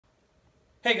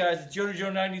Hey guys, it's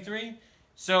JoJo93.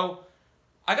 So,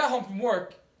 I got home from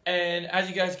work, and as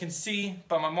you guys can see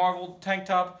by my Marvel tank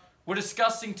top, we're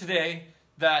discussing today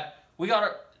that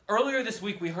earlier this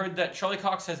week we heard that Charlie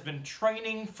Cox has been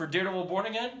training for Daredevil Born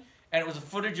Again, and it was a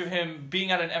footage of him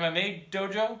being at an MMA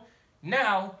dojo.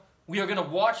 Now, we are going to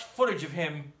watch footage of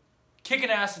him kicking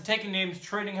ass and taking names,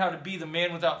 training how to be the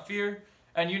man without fear.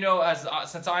 And you know,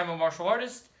 since I'm a martial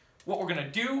artist, what we're going to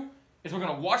do is we're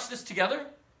going to watch this together,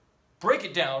 break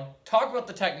it down, talk about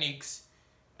the techniques,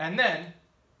 and then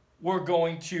we're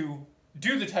going to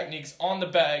do the techniques on the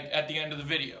bag at the end of the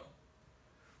video.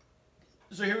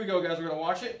 So here we go, guys. We're going to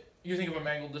watch it. You think if I'm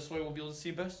angled this way, we'll be able to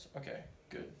see best? Okay,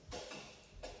 good.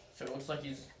 So it looks like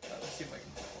he's... let's see if I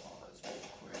can pull all this really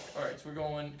quick. Alright, so we're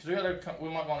going... Because we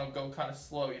might want to go kind of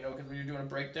slow, you know, because when you're doing a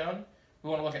breakdown,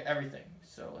 we want to look at everything.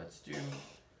 So let's do...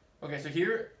 Okay, so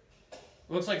here,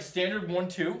 it looks like standard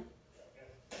 1-2.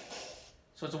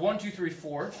 So it's a 1, 2, 3,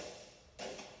 4.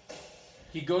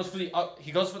 He goes for the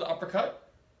uppercut.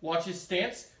 Watch his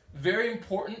stance. Very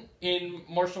important in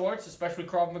martial arts, especially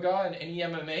Krav Maga and any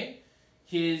MMA.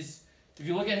 If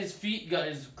you look at his feet, he got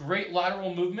his great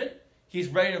lateral movement. He's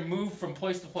ready to move from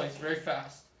place to place very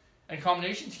fast. And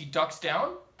combinations, he ducks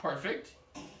down. Perfect.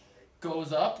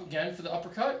 Goes up again for the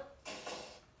uppercut.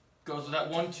 Goes with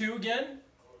that 1-2 again.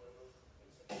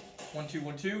 1-2,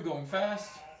 1-2, going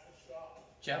fast.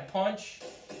 Jab punch,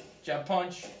 jab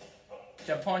punch,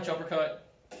 jab punch, uppercut,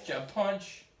 jab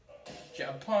punch,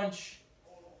 jab punch.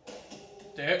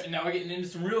 There, and now we're getting into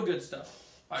some real good stuff.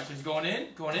 Alright, so he's going in,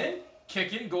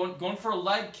 kicking, going for a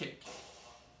leg kick.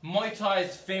 Muay Thai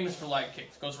is famous for leg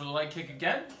kicks. Goes for the leg kick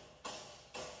again.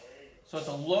 So it's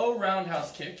a low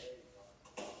roundhouse kick.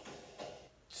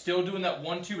 Still doing that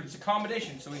 1-2, but it's a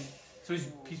combination. So he's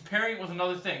pairing it with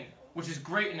another thing, which is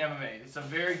great in MMA. It's a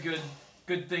very good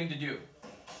thing to do.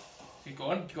 So he's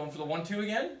going for the 1-2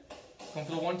 again. Going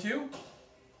for the 1-2.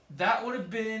 That would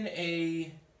have been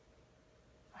I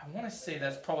want to say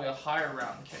that's probably a higher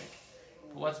round kick.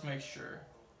 But let's make sure.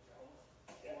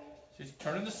 So he's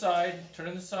turning the side, turn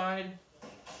in,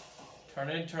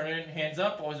 hands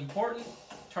up, always important.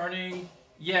 Turning,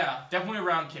 yeah, definitely a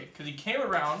round kick. Because he came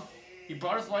around, he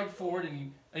brought his leg forward,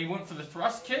 and he went for the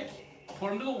thrust kick,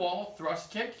 put him to the wall, thrust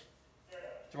kick.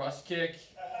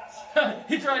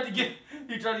 he tried to get,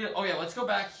 oh yeah, let's go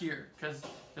back here, because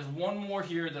there's one more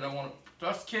here that I want to,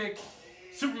 thrust kick,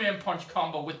 Superman punch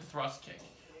combo with the thrust kick.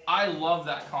 I love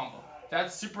that combo.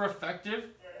 That's super effective.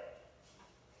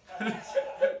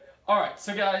 Alright,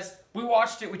 so guys, we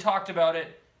watched it, we talked about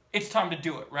it, it's time to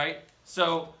do it, right?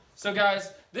 So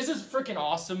guys, this is freaking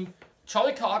awesome.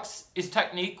 Charlie Cox, his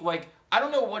technique, like, I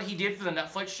don't know what he did for the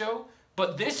Netflix show,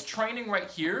 but this training right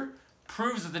here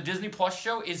proves that the Disney Plus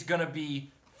show is going to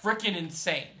be freaking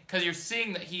insane. Because you're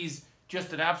seeing that he's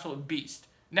just an absolute beast.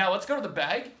 Now, let's go to the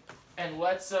bag, and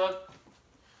let's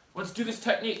do this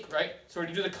technique, right? So we're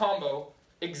going to do the combo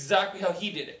exactly how he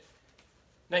did it.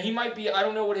 Now, he might be, I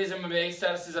don't know what his MMA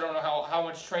status is. I don't know how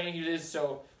much training he did,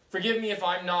 so forgive me if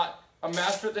I'm not a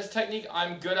master at this technique.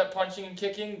 I'm good at punching and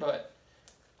kicking, but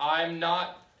I am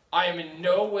in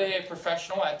no way a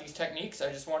professional at these techniques.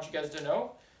 I just want you guys to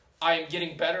know. I am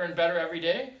getting better and better every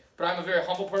day, but I'm a very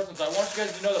humble person, so I want you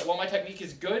guys to know that while my technique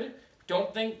is good,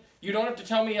 you don't have to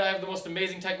tell me I have the most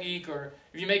amazing technique, or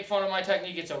if you make fun of my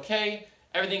technique, it's okay.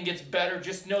 Everything gets better.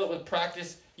 Just know that with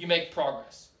practice, you make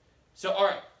progress. So,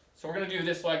 alright, so we're going to do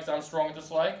this leg, because I'm strong with this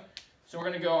leg. So I'm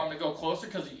going to go closer,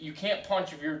 because you can't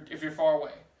punch if you're far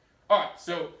away. Alright,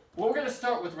 so what we're going to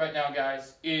start with right now,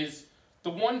 guys, is the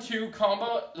 1-2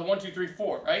 combo, the 1, 2, 3,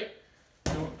 4, right?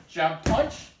 So jab,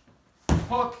 punch,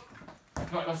 hook.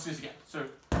 No, let's do this again. So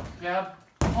jab,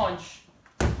 punch,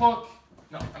 hook.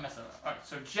 No, I messed that up. Alright,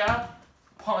 so jab,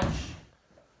 punch,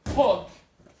 hook,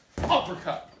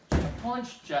 uppercut.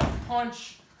 Jab,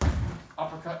 punch,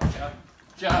 uppercut,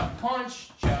 jab, punch,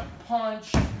 jab,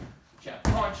 punch, jab,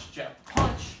 punch, jab,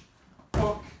 punch,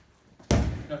 hook.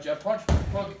 No, jab, punch,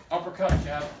 hook, uppercut,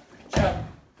 jab,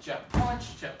 punch,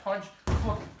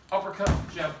 hook, uppercut,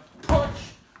 jab, punch,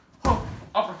 hook,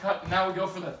 uppercut. Now we go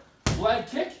for the leg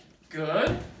kick.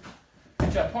 Good.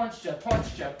 Jab, punch,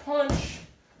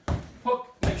 hook.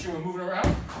 Make sure we're moving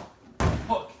around.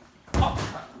 Hook,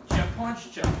 uppercut, jab,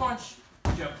 punch, jab, punch,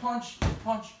 jab, punch, jab,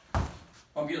 punch.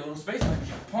 I'll get a little space.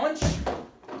 Jab, punch,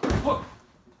 hook,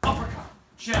 uppercut,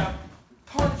 jab,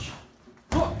 punch,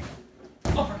 hook,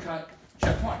 uppercut,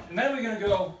 jab, punch. And then we're gonna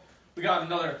go. We got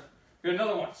another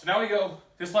one. So now we go.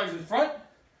 This leg's in front.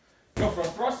 Go for a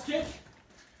thrust kick.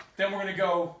 Then we're gonna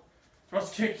go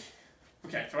thrust kick.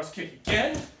 Okay, thrust kick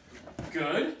again.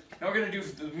 Good. Now we're going to do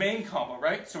the main combo,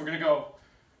 right? So we're going to go,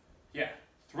 yeah,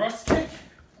 thrust kick,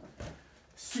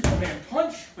 Superman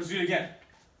punch. Let's do it again.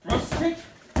 Thrust kick,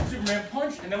 Superman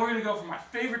punch, and then we're gonna go for my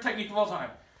favorite technique of all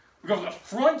time. We go for the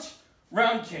front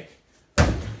round kick.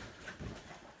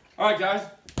 All right, guys.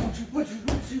 1, 2, 1, 2,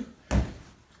 1, 2.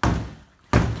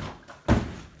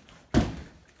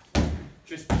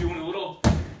 Just doing a little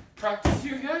practice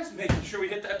here, guys, making sure we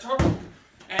hit that target.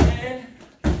 And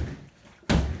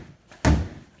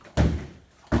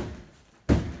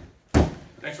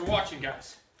thanks for watching,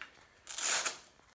 guys.